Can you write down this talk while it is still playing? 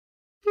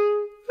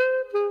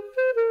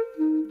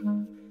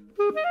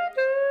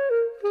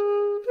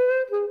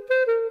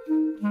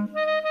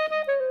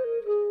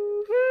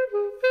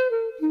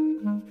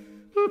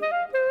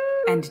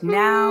And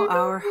now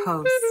our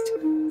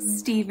host,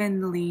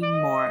 Stephen Lee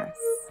Morris.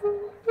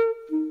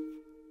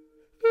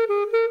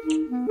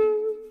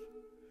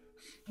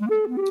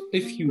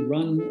 If you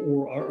run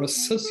or are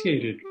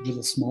associated with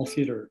a small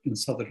theater in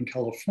Southern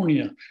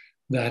California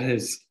that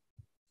is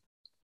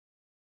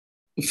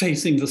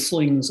facing the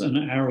slings and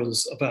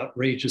arrows of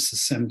outrageous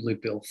Assembly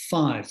Bill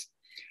 5,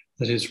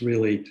 that is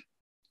really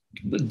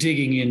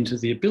digging into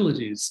the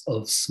abilities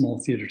of small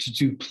theater to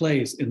do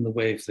plays in the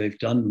way they've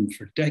done them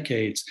for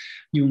decades,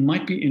 you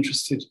might be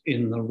interested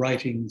in the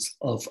writings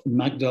of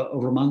Magda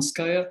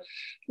Romanskaya,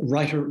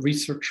 writer,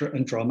 researcher,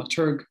 and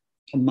dramaturg.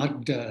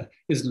 Magda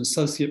is an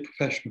associate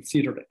professor of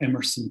theater at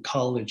Emerson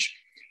College,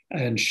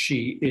 and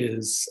she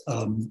is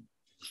a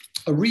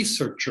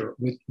researcher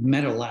with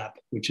MetaLab,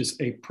 which is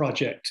a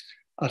project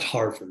at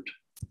Harvard.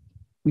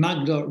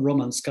 Magda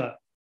Romanskaya,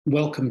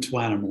 welcome to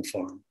Animal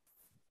Farm.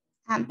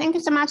 Thank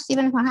you so much,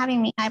 Stephen, for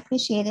having me. I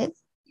appreciate it.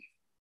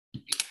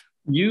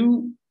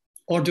 You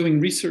are doing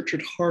research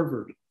at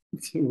Harvard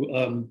through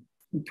a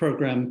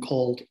program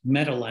called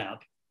MetaLab,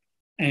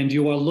 and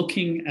you are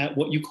looking at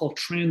what you call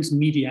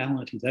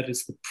transmediality, that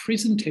is the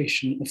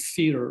presentation of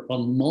theater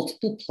on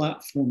multiple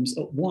platforms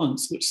at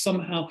once, which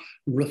somehow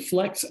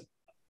reflects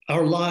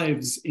our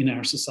lives in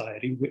our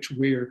society, which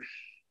we're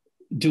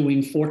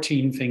doing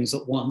 14 things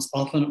at once,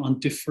 often on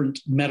different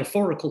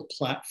metaphorical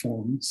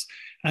platforms,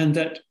 and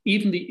that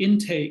even the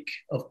intake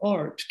of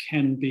art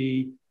can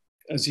be,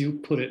 as you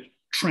put it,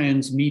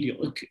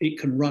 transmedial. It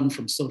can run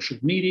from social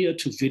media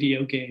to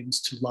video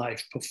games to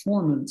live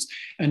performance.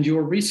 And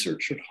your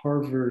research at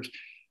Harvard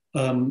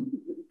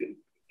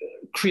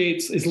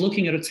is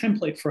looking at a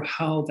template for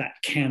how that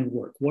can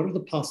work. What are the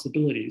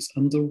possibilities?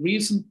 And the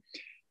reason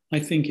I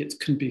think it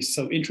can be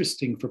so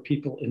interesting for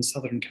people in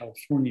Southern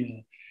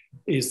California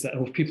is that,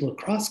 or people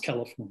across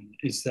California,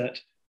 is that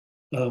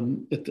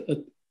at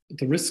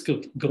the risk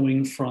of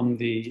going from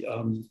the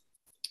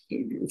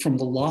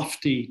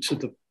lofty to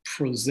the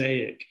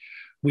prosaic,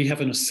 we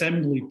have an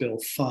Assembly Bill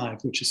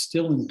 5, which is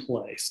still in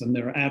place, and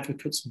there are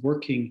advocates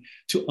working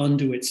to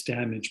undo its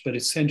damage, but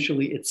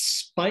essentially it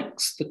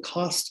spikes the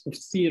cost of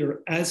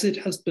theater as it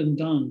has been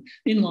done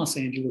in Los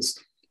Angeles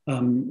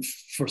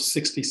for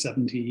 60,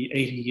 70,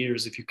 80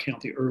 years, if you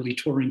count the early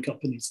touring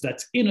companies.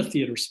 That's in a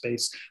theater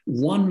space,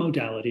 one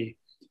modality.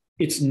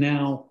 It's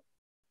now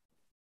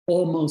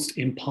almost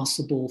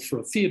impossible for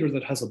a theater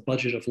that has a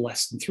budget of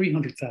less than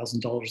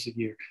 $300,000 a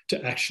year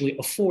to actually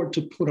afford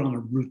to put on a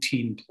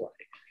routine play.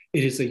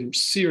 It is a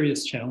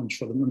serious challenge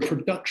for them, and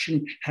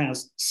production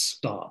has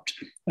stopped.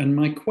 And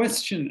my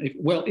question,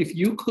 if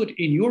you could,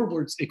 in your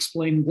words,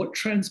 explain what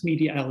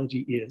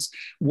transmediality is,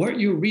 what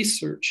your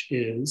research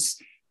is,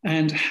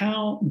 and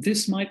how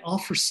this might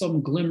offer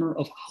some glimmer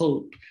of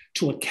hope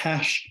to a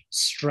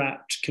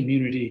cash-strapped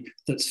community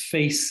that's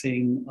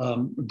facing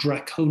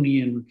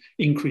draconian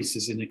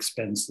increases in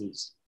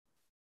expenses.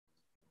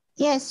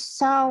 Yes,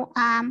 so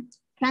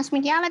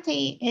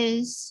transmediality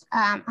is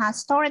a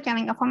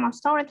form of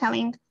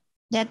storytelling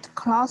that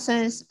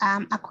crosses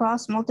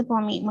across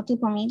multiple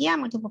media,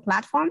 multiple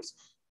platforms.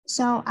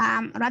 So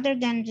rather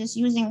than just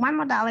using one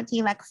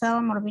modality like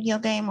film or video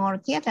game or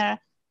theater,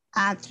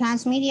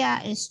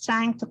 transmedia is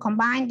trying to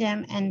combine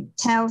them and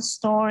tell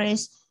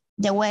stories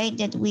the way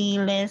that we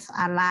live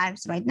our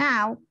lives right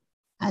now.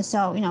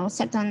 So,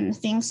 certain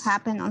things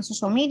happen on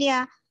social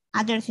media,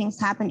 other things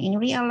happen in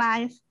real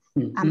life.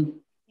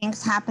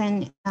 Things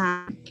happen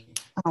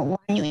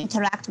when you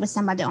interact with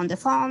somebody on the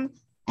phone,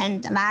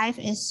 and life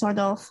is sort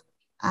of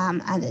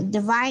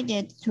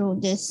divided through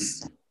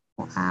this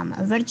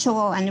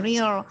virtual and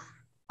real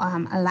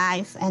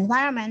life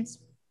environments.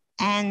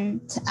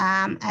 And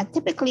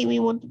typically we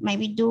would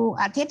maybe do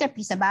a theater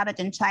piece about it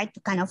and try to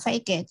kind of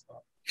fake it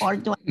or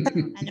do it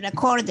and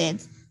record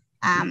it.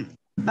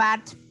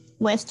 But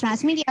with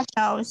transmedia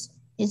shows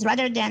is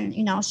rather than,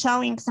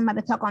 showing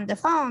somebody talk on the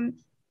phone,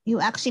 you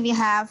actually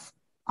have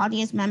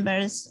audience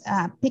members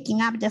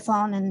picking up the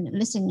phone and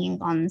listening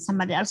on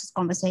somebody else's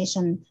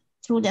conversation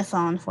through the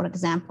phone, for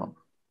example.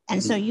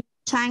 And so you're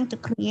trying to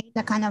create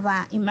a kind of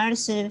a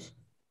immersive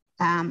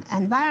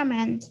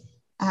environment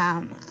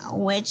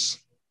which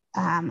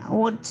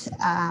would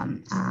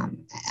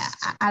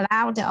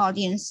allow the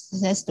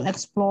audiences to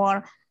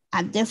explore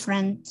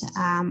different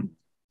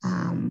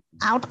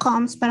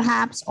outcomes,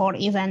 perhaps, or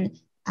even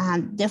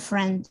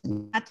different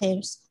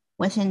narratives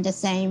within the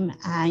same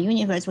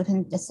universe,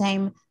 within the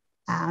same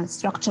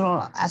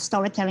structural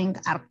storytelling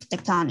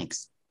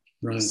architectonics.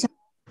 Right. So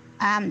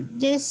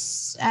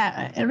this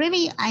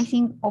really, I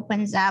think,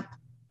 opens up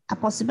a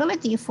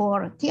possibility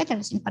for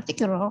theaters in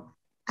particular,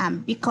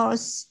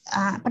 because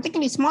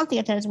particularly small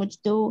theaters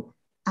which do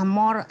a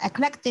more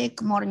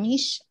eclectic, more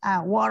niche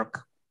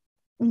work.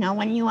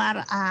 When you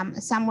are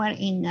somewhere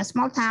in a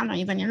small town or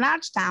even a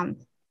large town,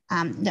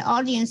 the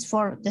audience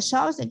for the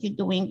shows that you're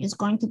doing is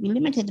going to be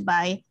limited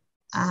by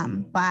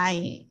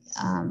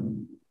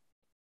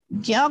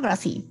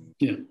geography.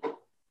 Yeah.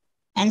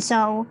 And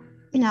so,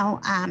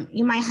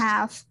 you might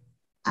have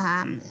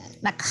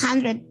like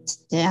 100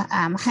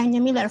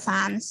 Heine Miller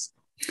fans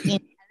in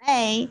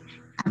LA,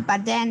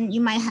 But then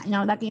you might,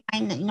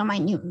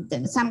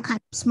 some kind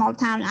of small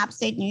town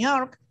upstate New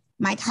York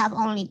might have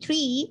only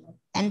 3,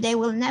 and they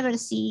will never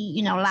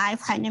see,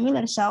 live Heine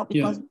Miller show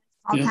because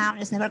small town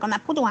is never gonna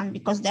put one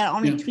because there are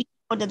only 3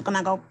 people that are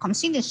gonna go come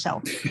see the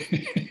show.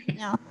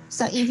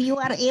 So if you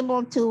are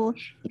able to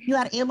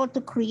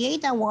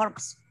create a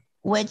works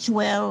which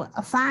will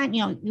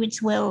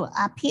which will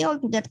appeal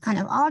to that kind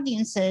of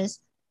audiences,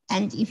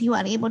 and if you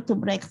are able to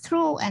break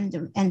through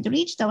and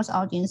reach those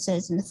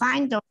audiences and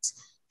find those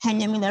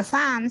Heine Miller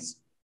fans,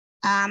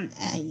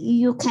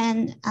 you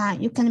can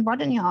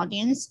broaden your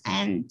audience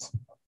and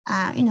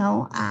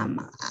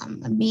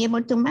be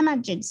able to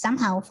manage it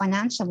somehow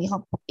financially,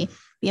 hopefully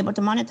be able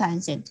to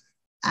monetize it.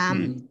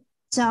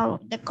 So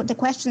the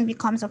question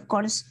becomes, of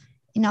course,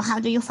 how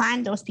do you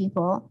find those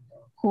people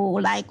who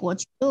like what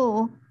you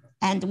do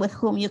and with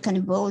whom you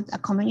can build a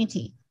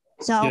community?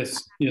 So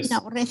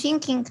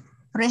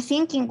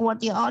rethinking what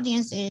the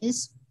audience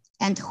is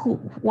and who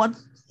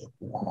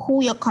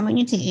your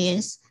community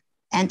is,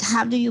 and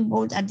how do you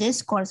build a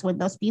discourse with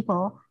those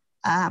people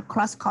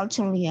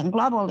cross-culturally and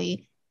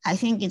globally. I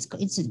think it's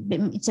a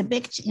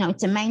big,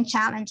 it's a main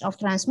challenge of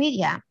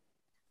transmedia.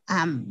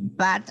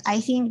 But I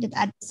think that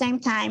at the same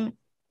time,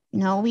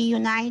 we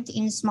unite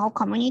in small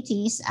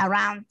communities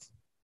around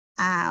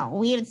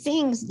weird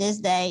things these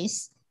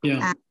days.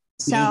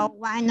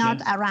 Why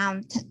not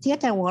around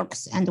theater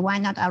works, and why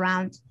not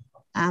around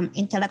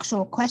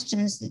intellectual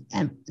questions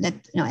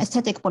that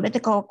aesthetic,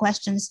 political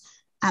questions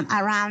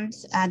around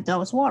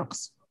those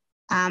works?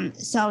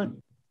 So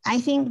I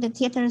think the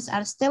theaters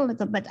are still a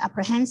little bit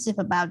apprehensive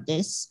about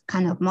this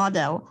kind of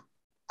model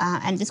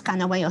and this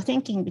kind of way of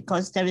thinking,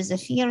 because there is a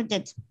fear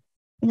that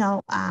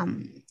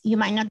you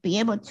might not be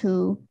able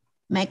to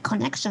make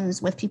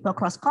connections with people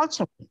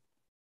cross-culturally.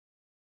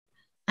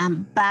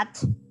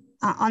 But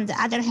on the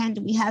other hand,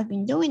 we have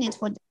been doing it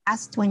for the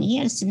last 20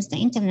 years since the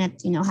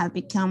internet, have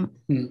become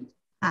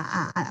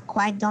a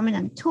quite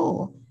dominant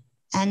tool.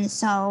 And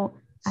so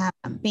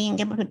being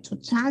able to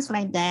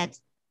translate that,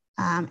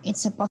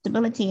 it's a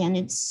possibility, and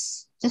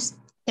it's just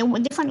a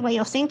different way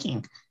of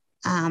thinking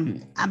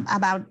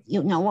about,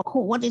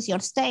 what is your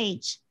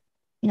stage?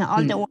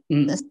 All the work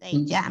the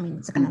stage. Yeah, I mean,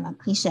 it's kind of a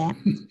cliche,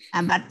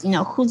 but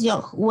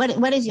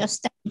where is your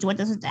stage? Where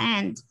does it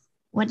end?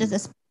 Where does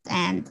this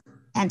end?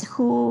 And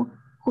who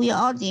your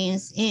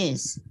audience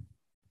is.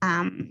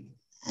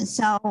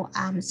 So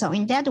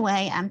in that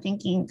way, I'm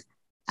thinking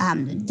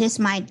this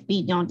might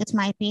be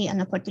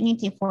an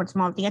opportunity for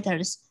small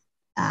theaters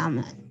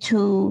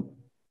to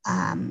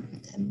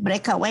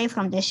break away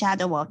from the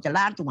shadow of the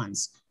large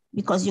ones,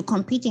 because you're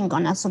competing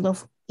on a sort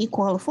of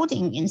equal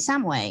footing in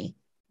some way,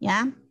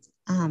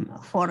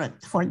 for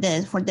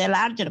the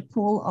larger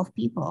pool of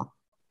people.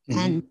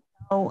 And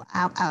so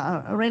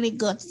a really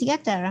good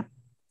theater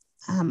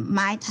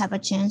might have a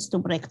chance to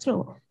break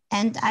through.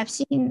 And I've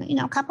seen,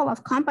 a couple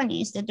of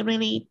companies that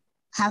really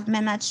have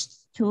managed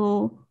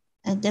to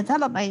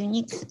develop a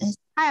unique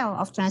style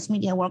of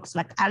transmedia works,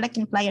 like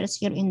Arlequin Players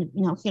here in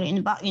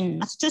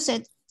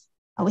Massachusetts.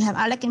 We have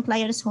Arlequin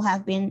Players who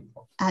have been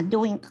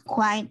doing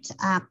quite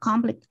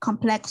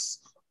complex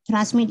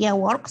transmedia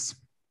works,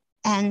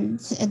 and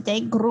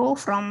they grew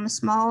from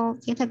small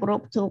theater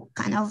group to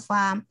kind of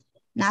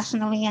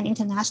nationally and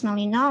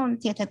internationally known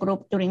theater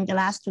group during the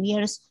last 2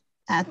 years,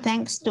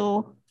 thanks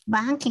to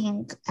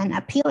banking and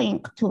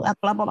appealing to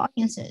global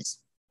audiences.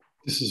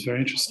 This is very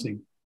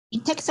interesting.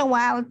 It takes a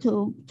while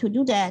to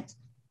do that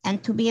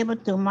and to be able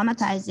to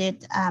monetize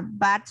it,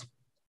 but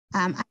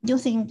I do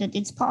think that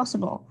it's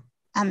possible.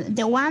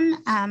 The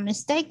one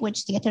mistake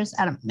which theaters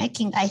are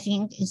making, I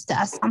think, is the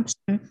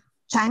assumption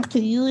trying to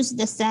use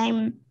the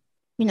same,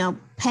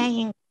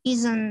 paying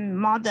season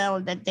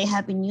model that they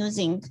have been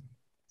using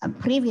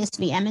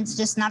previously, and it's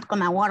just not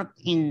going to work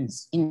in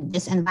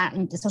the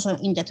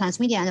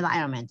transmedia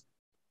environment,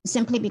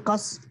 simply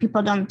because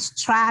people don't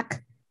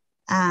track,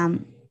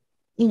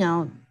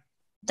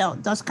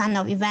 those kind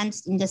of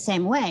events in the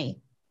same way.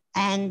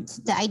 And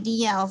the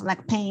idea of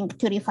like paying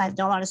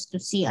 $35 to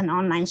see an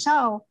online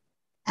show,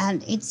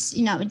 and it's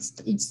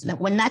like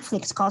when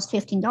Netflix costs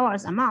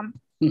 $15 a month,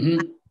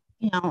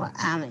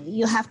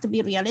 you have to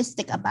be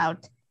realistic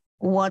about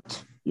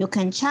what you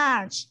can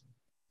charge,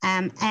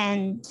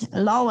 and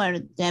lower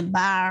the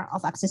bar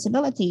of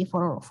accessibility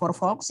for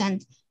folks,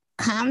 and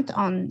count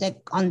on the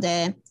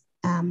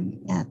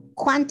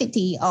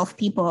quantity of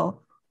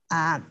people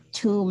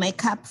to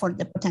make up for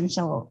the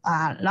potential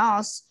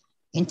loss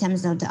in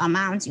terms of the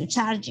amounts you're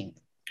charging.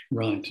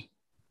 Right.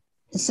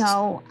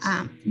 So,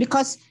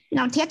 because,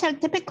 theater,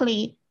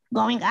 typically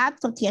going out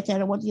to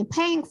theater, what you're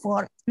paying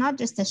for, not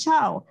just the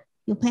show,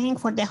 you're paying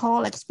for the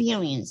whole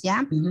experience,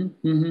 yeah?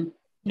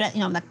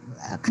 Like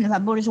kind of a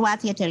bourgeois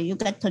theater, you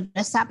get to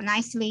dress up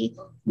nicely,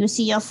 you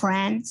see your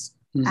friends,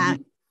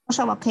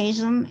 social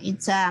occasion,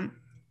 it's a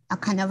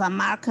kind of a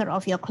marker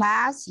of your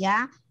class,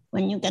 yeah?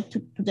 When you get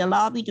to the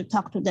lobby to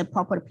talk to the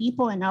proper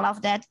people and all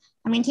of that.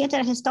 I mean, theater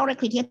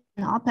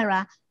and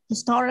opera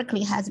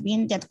historically has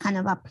been that kind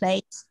of a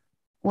place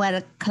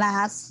where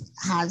class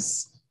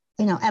has,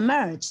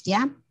 emerged,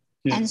 yeah?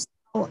 And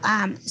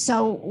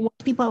So what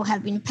people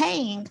have been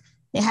paying,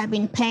 they have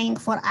been paying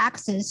for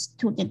access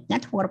to the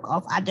network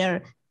of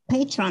other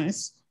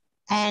patrons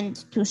and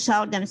to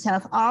show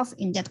themselves off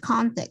in that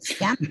context.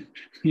 Yeah.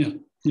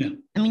 Yeah.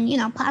 I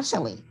mean,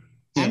 partially.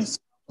 Yeah. And so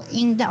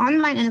in the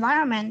online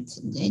environment,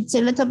 it's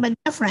a little bit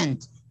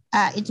different.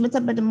 It's a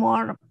little bit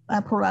more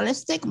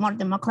pluralistic, more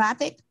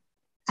democratic,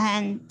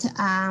 and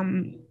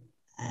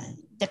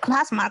the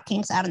class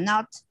markings are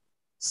not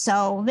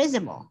so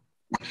visible.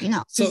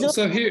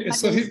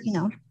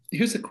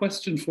 Here's a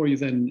question for you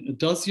then.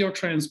 Does your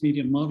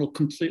transmedia model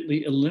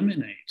completely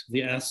eliminate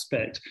the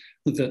aspect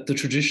that the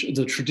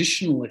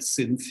traditionalists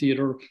in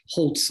theater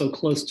hold so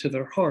close to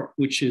their heart,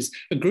 which is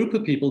a group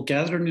of people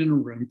gathered in a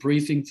room,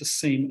 breathing the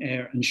same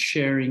air and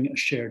sharing a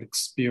shared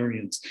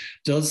experience?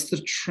 Does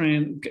the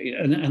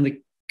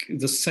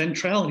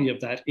centrality of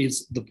that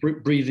is the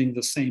breathing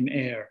the same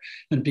air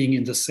and being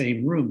in the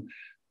same room.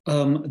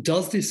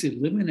 Does this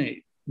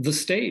eliminate the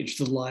stage,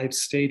 the live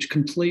stage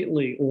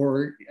completely?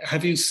 Or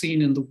have you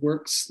seen in the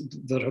works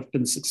that have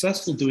been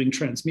successful doing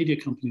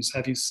transmedia companies,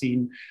 have you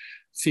seen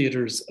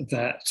theaters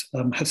that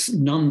have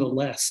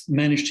nonetheless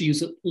managed to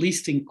use, at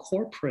least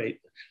incorporate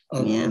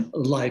a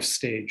live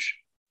stage?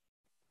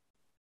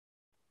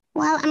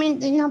 Well, I mean,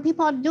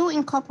 people do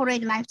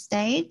incorporate live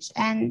stage,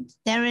 and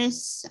there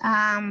is,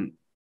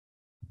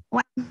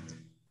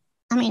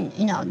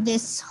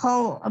 this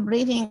whole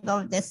breathing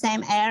of the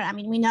same air. I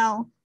mean, we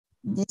know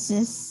this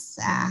is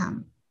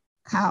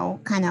how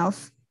kind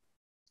of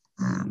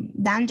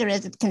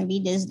dangerous it can be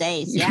these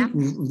days, yeah?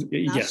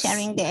 Yes.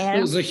 Sharing the air.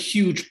 There was a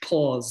huge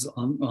pause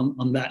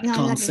on that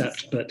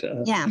concept, but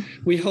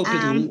we hope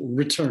it'll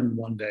return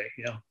one day,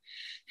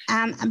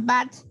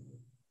 But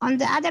on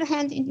the other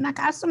hand, it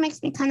also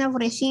makes me kind of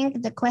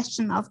rethink the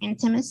question of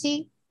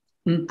intimacy.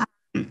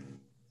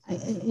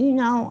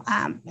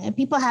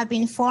 People have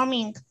been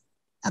forming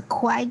a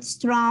quite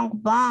strong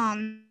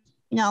bond,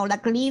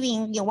 like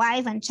leaving your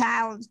wife and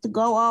child to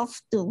go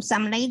off to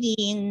some lady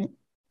in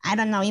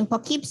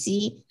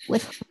Poughkeepsie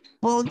with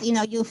both,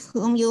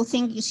 whom you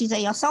think she's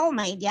your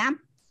soulmate, yeah?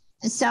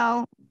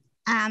 So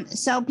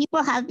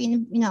people have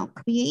been,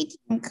 creating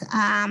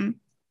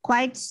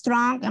quite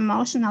strong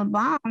emotional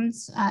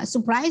bonds,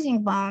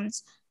 surprising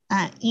bonds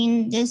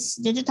in this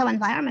digital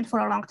environment for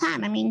a long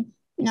time. I mean,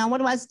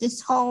 what was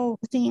this whole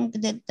thing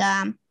that,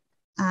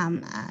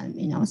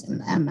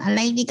 a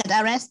lady got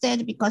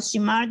arrested because she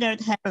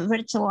murdered her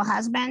virtual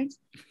husband,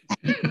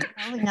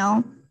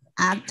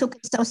 and, took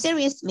it so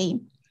seriously.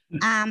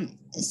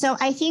 So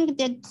I think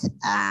that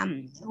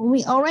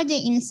we already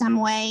in some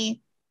way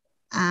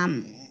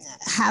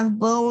have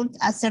built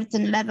a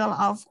certain level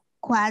of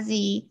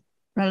quasi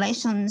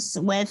relations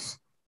with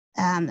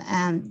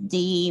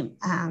the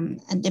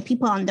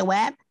people on the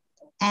web,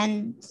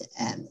 and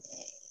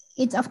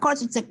it's an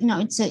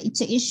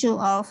issue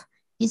of,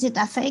 is it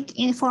a fake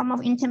form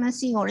of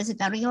intimacy or is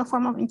it a real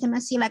form of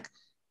intimacy? Like,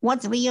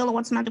 what's real,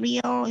 what's not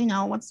real?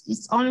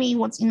 It's only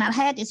what's in our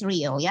head is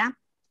real, yeah.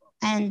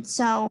 And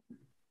so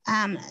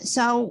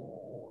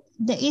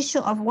the issue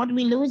of what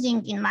we're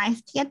losing in live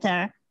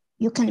theater,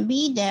 you can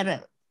be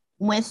there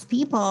with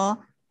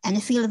people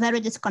and feel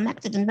very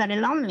disconnected and very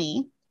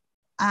lonely.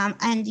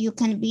 And you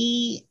can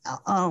be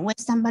with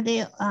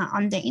somebody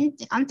on the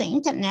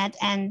internet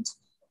and,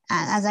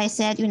 as I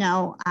said,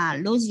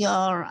 lose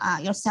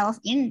yourself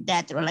in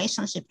that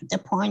relationship to the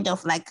point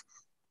of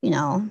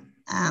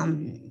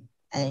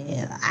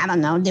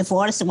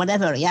divorce,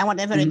 whatever,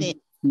 whatever it is.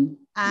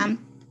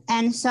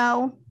 And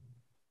so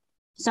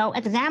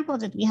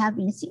examples that we have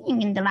been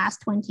seeing in the last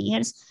 20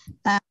 years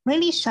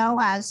really show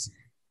us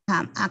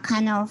a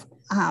kind of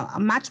a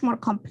much more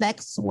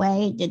complex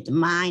way that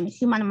the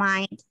human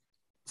mind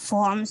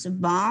forms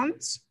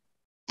bonds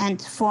and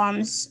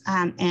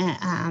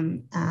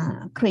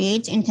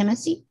creates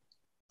intimacy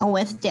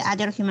with the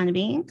other human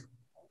being.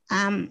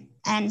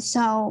 And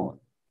so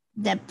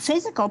the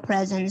physical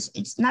presence,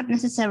 it's not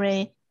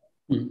necessary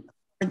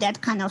for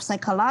that kind of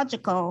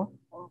psychological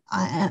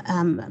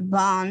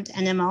bond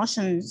and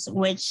emotions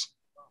which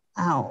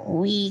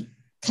we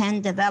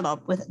can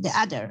develop with the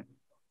other.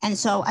 And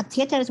so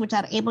theaters which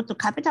are able to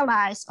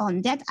capitalize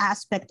on that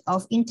aspect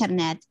of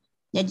internet,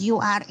 that you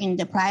are in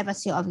the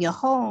privacy of your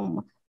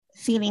home,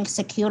 feeling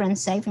secure and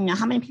safe.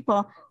 How many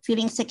people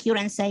feeling secure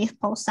and safe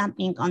post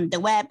something on the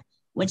web,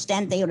 which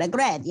then they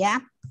regret,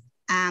 yeah?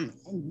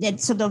 That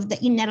sort of the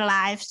inner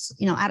lives,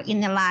 our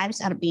inner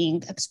lives are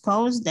being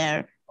exposed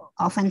there,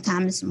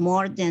 oftentimes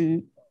more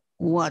than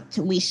what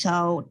we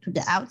show to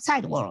the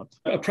outside world.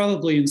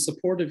 Probably in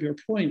support of your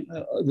point,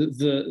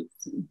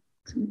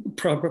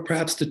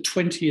 perhaps the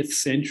 20th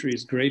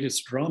century's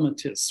greatest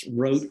dramatists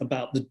wrote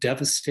about the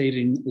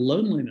devastating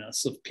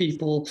loneliness of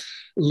people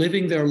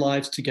living their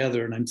lives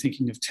together. And I'm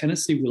thinking of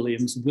Tennessee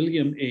Williams,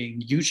 William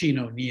Ng, Eugene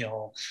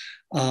O'Neill.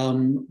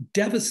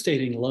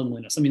 Devastating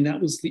loneliness. I mean,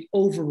 that was the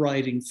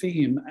overriding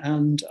theme.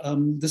 And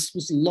this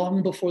was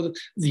long before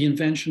the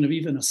invention of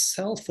even a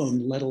cell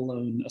phone, let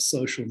alone a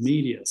social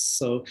media.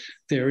 So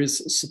there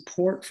is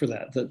support for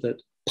that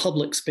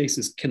public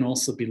spaces can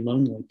also be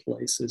lonely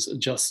places.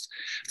 Just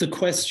the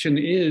question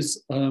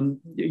is,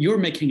 you're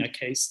making a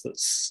case that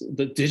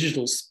the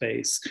digital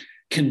space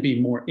can be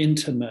more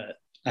intimate,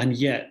 and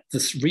yet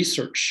this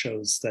research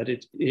shows that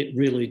it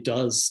really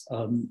does,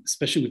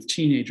 especially with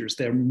teenagers,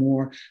 they're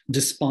more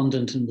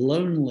despondent and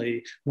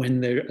lonely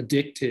when they're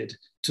addicted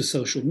to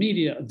social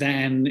media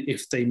than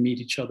if they meet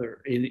each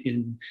other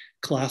in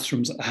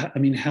classrooms. I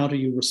mean, how do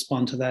you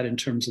respond to that in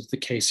terms of the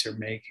case you're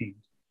making?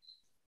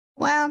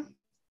 Well,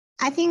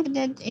 I think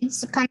that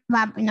it's kind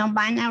of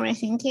binary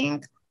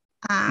thinking.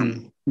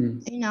 That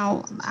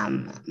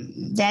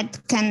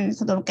can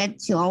sort of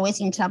get you always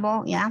in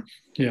trouble. Yeah.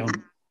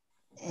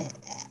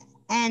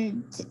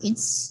 And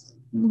it's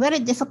very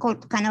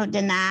difficult to kind of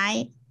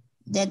deny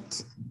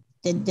that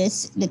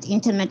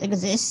internet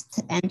exists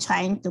and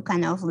trying to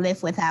kind of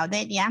live without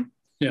it. Yeah.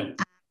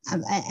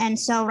 And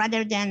so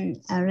rather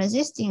than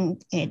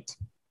resisting it,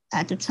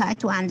 to try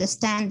to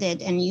understand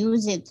it and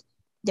use it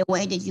the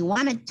way that you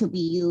want it to be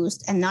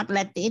used, and not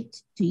let it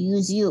to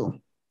use you.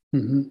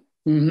 Like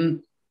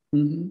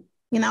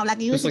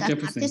use it as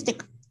an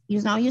artistic,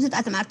 use it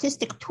as an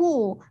artistic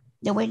tool,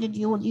 the way that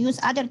you would use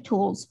other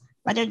tools,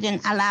 rather than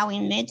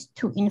allowing it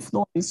to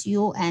influence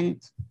you and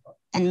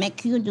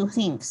make you do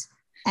things.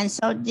 And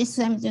so this,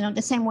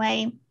 the same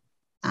way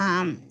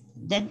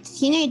that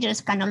teenagers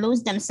kind of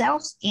lose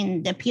themselves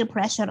in the peer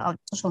pressure of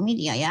social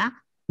media, yeah?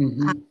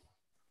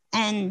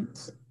 And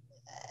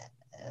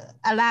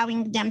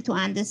allowing them to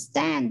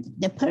understand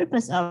the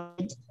purpose of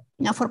it,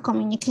 for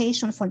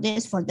communication, for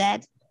this, for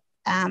that,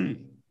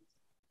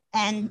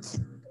 and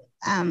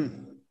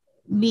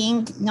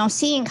being,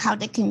 seeing how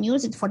they can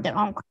use it for their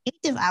own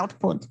creative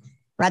output,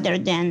 rather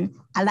than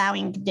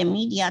allowing the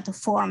media to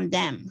form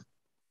them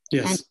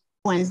and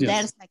influence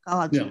their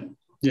psychology.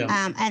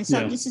 And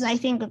so this is, I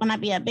think, going to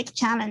be a big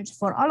challenge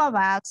for all of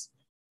us,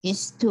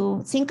 is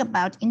to think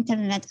about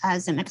internet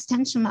as an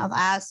extension of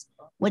us,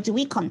 which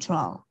we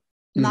control,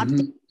 not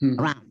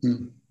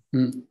around.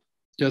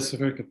 That's a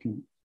very good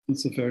point.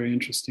 That's a very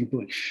interesting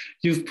point.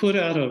 You've put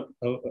out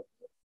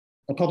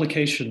a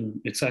publication.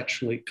 It's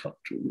actually,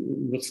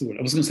 what's the word?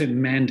 I was going to say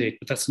mandate,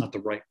 but that's not the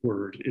right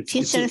word.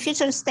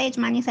 Future Stage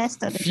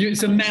Manifesto.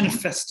 It's a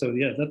manifesto.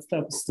 Yeah,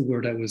 that was the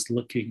word I was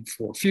looking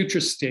for. Future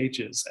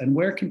Stages. And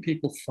where can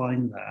people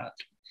find that?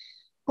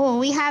 Oh,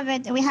 we have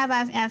it. We have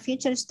a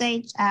Future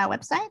Stage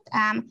website,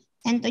 and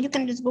you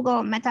can just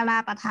Google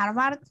MetaLab at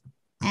Harvard,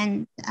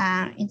 and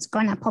it's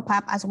going to pop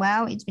up as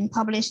well. It's been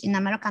published in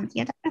American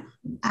Theater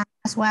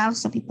as well,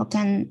 so people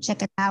can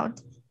check it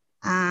out.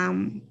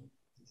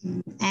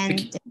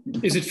 And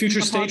is it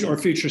Future Stage or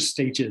Future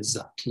Stages,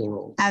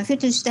 plural?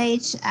 Future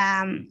Stage.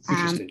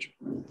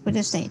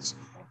 Future Stage.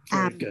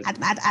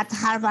 At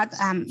Harvard,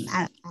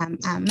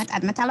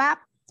 at MetaLab.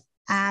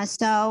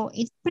 So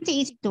it's pretty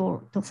easy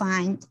to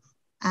find.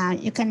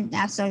 You can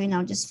also,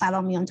 just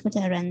follow me on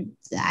Twitter, and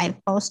I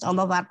post all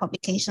of our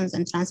publications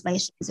and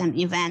translations and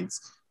events.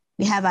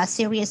 We have a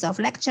series of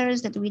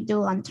lectures that we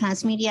do on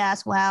transmedia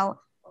as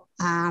well.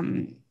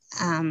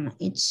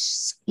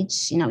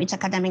 Each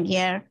academic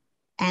year,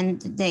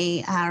 and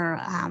they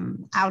are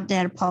out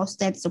there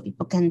posted, so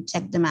people can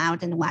check them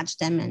out and watch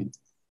them,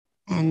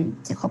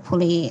 and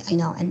hopefully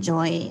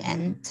enjoy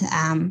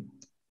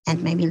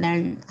and maybe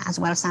learn as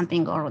well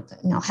something, or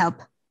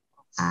help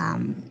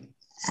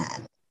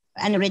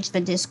enrich the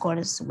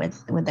discourse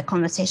with the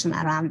conversation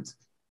around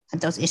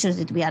those issues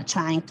that we are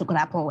trying to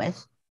grapple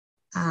with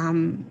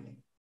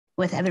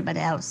everybody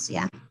else.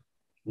 Yeah.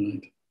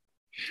 Right.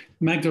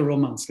 Magda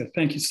Romanska,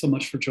 thank you so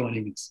much for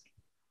joining us.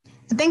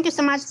 Thank you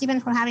so much, Stephen,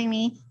 for having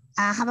me.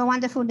 Have a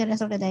wonderful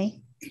rest of the day.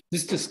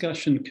 This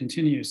discussion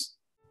continues,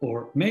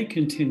 or may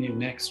continue,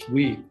 next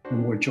week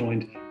when we're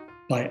joined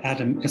by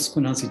Adam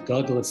Esquenazi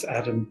Douglas.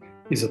 Adam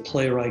is a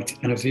playwright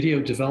and a video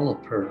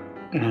developer,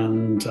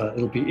 and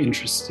it'll be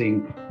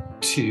interesting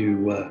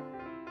to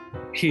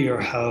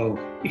hear how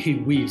he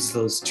weaves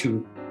those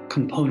two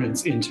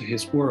components into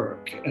his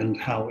work and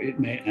how it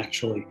may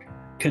actually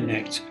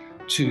connect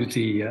to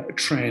the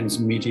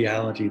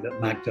transmediality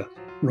that Magda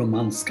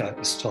Romanska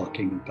is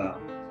talking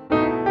about.